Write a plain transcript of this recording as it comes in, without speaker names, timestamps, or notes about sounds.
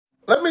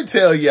let me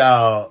tell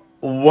y'all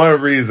one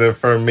reason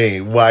for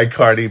me why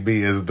Cardi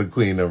B is the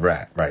queen of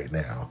rap right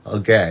now,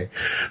 okay?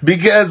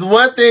 Because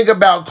one thing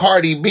about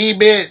Cardi B,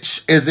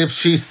 bitch, is if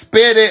she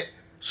spit it,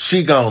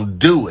 she gonna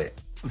do it.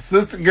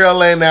 Sister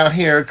girl ain't out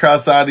here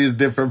across all these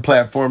different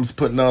platforms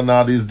putting on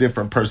all these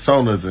different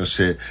personas and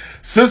shit.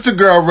 Sister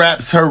girl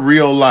raps her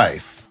real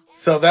life.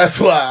 So that's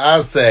why I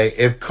say,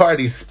 if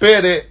Cardi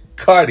spit it,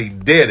 Cardi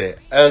did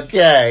it,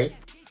 okay?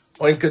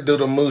 Oinka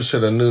Doodle Moo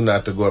should have knew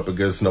not to go up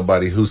against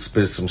nobody who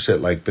spit some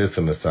shit like this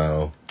in the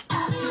sound.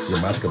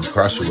 Your mouth can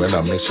cross you and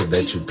I'll make sure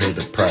that you pay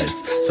the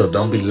price. So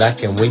don't be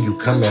lacking when you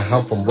coming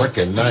home from work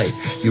at night.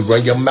 You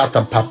run your mouth,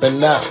 I'm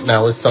popping out,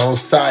 now it's on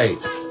sight.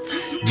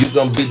 You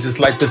gon' be just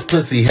like this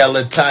pussy,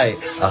 hella tight.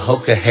 I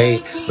hope you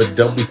hate, but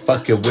don't be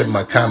fucking with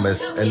my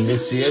comments.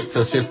 Initiate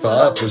some shit for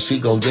up, and she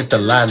gon' get the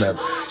lineup.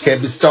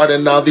 Can't be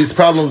starting all these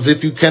problems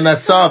if you cannot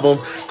solve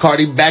them.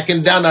 Cardi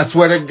backing down, I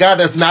swear to God,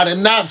 that's not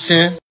an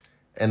option.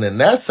 And in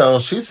that song,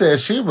 she said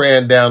she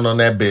ran down on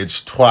that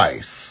bitch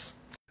twice.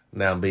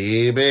 Now,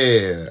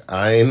 baby,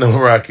 I ain't no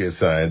rocket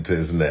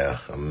scientist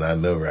now. I'm not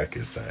no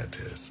rocket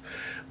scientist.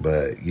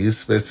 But you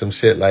spit some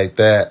shit like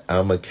that,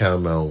 I'ma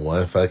count on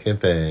one fucking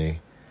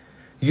thing.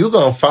 You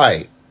gonna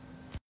fight.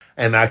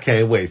 And I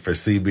can't wait for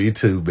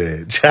CB2,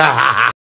 bitch.